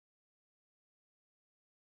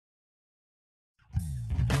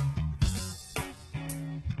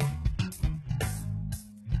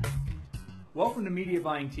Welcome to Media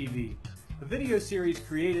Buying TV, a video series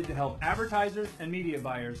created to help advertisers and media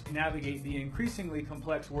buyers navigate the increasingly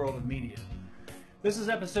complex world of media. This is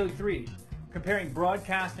episode 3, comparing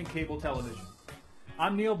broadcast and cable television.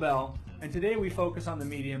 I'm Neil Bell, and today we focus on the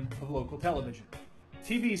medium of local television.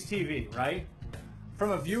 TV's TV, right?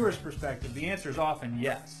 From a viewer's perspective, the answer is often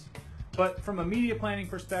yes. But from a media planning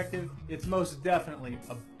perspective, it's most definitely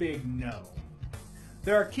a big no.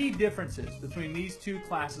 There are key differences between these two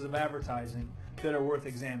classes of advertising that are worth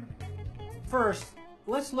examining. First,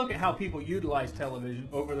 let's look at how people utilize television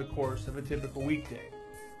over the course of a typical weekday.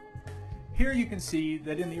 Here you can see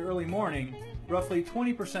that in the early morning, roughly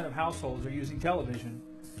 20% of households are using television,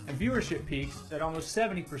 and viewership peaks at almost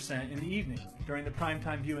 70% in the evening during the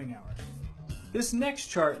primetime viewing hours. This next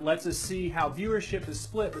chart lets us see how viewership is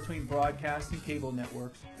split between broadcast and cable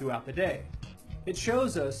networks throughout the day. It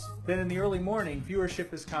shows us that in the early morning,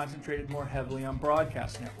 viewership is concentrated more heavily on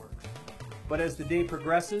broadcast networks. But as the day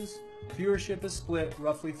progresses, viewership is split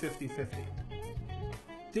roughly 50-50.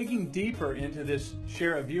 Digging deeper into this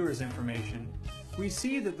share of viewers information, we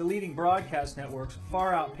see that the leading broadcast networks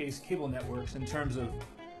far outpace cable networks in terms of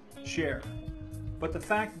share. But the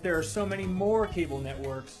fact that there are so many more cable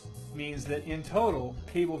networks means that in total,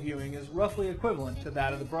 cable viewing is roughly equivalent to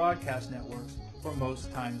that of the broadcast networks for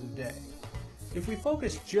most times of day. If we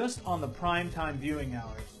focus just on the primetime viewing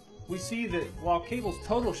hours, we see that while cable's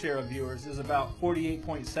total share of viewers is about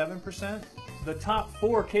 48.7%, the top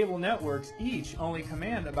 4 cable networks each only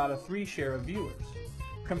command about a 3 share of viewers,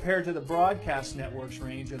 compared to the broadcast networks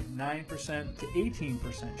range of 9% to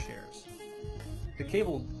 18% shares. The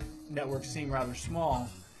cable networks seem rather small.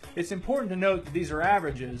 It's important to note that these are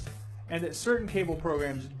averages and that certain cable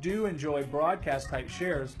programs do enjoy broadcast-type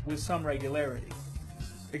shares with some regularity.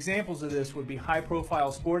 Examples of this would be high-profile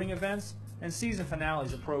sporting events and season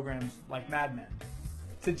finales of programs like Mad Men.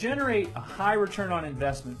 To generate a high return on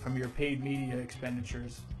investment from your paid media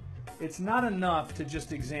expenditures, it's not enough to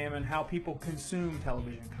just examine how people consume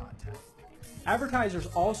television content. Advertisers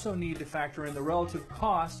also need to factor in the relative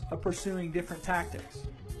cost of pursuing different tactics.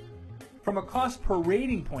 From a cost per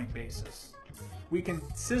rating point basis, we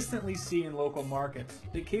consistently see in local markets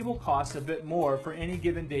that cable costs a bit more for any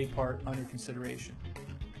given day part under consideration.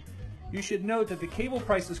 You should note that the cable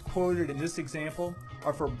prices quoted in this example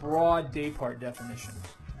are for broad daypart definitions,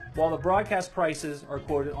 while the broadcast prices are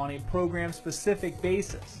quoted on a program-specific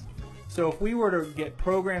basis. So if we were to get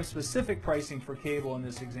program-specific pricing for cable in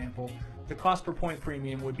this example, the cost per point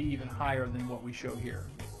premium would be even higher than what we show here.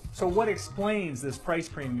 So what explains this price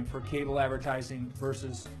premium for cable advertising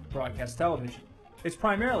versus broadcast television? It's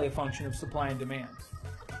primarily a function of supply and demand.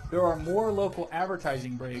 There are more local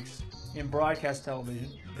advertising breaks in broadcast television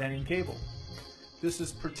than in cable. This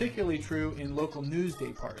is particularly true in local news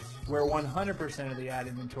day parts, where 100% of the ad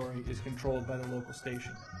inventory is controlled by the local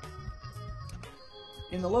station.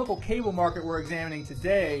 In the local cable market we're examining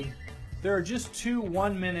today, there are just 2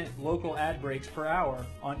 one-minute local ad breaks per hour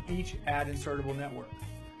on each ad insertable network.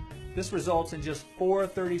 This results in just 4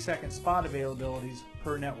 30-second spot availabilities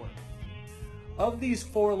per network. Of these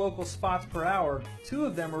 4 local spots per hour, 2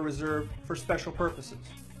 of them are reserved for special purposes.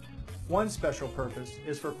 One special purpose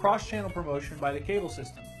is for cross-channel promotion by the cable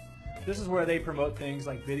system. This is where they promote things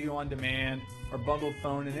like video on demand or bundled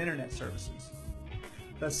phone and internet services.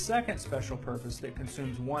 The second special purpose that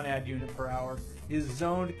consumes 1 ad unit per hour is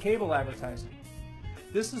zoned cable advertising.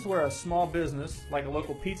 This is where a small business, like a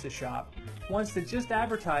local pizza shop, wants to just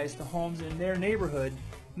advertise to homes in their neighborhood,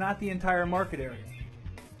 not the entire market area.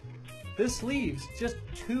 This leaves just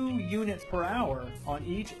 2 units per hour on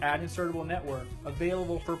each ad insertable network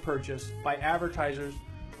available for purchase by advertisers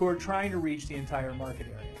who are trying to reach the entire market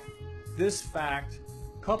area. This fact,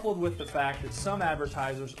 coupled with the fact that some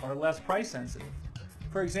advertisers are less price sensitive.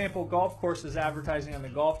 For example, golf courses advertising on the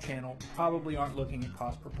Golf Channel probably aren't looking at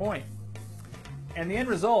cost per point. And the end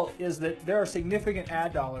result is that there are significant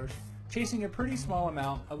ad dollars chasing a pretty small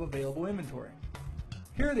amount of available inventory.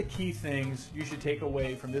 Here are the key things you should take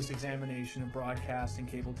away from this examination of broadcast and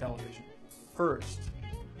cable television. First,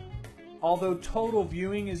 although total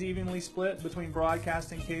viewing is evenly split between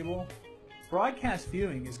broadcast and cable, broadcast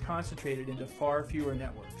viewing is concentrated into far fewer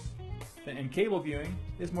networks, and cable viewing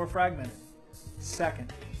is more fragmented.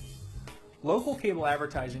 Second, local cable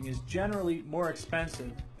advertising is generally more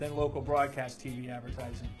expensive than local broadcast TV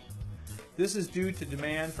advertising. This is due to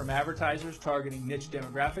demand from advertisers targeting niche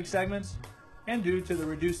demographic segments and due to the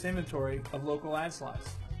reduced inventory of local ad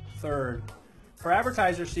slots. Third, for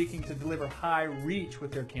advertisers seeking to deliver high reach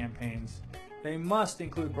with their campaigns, they must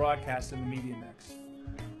include broadcast in the media mix.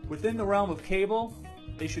 Within the realm of cable,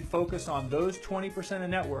 they should focus on those 20% of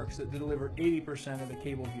networks that deliver 80% of the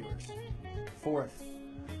cable viewers. Fourth,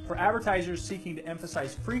 for advertisers seeking to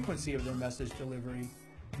emphasize frequency of their message delivery,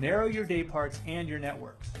 narrow your day parts and your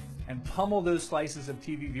networks, and pummel those slices of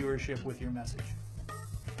TV viewership with your message.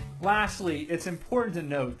 Lastly, it's important to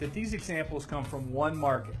note that these examples come from one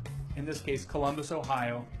market, in this case Columbus,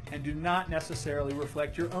 Ohio, and do not necessarily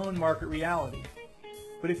reflect your own market reality.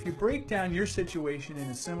 But if you break down your situation in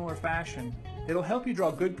a similar fashion, it'll help you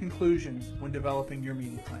draw good conclusions when developing your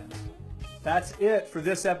media plans. That's it for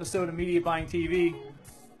this episode of Media Buying TV.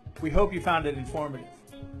 We hope you found it informative.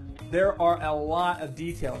 There are a lot of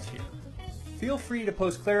details here. Feel free to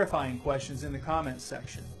post clarifying questions in the comments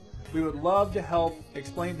section. We would love to help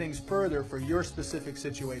explain things further for your specific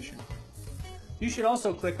situation. You should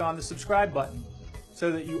also click on the subscribe button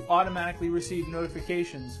so that you automatically receive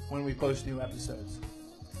notifications when we post new episodes.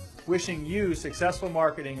 Wishing you successful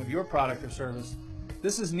marketing of your product or service,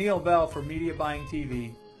 this is Neil Bell for Media Buying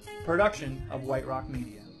TV, production of White Rock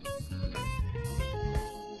Media.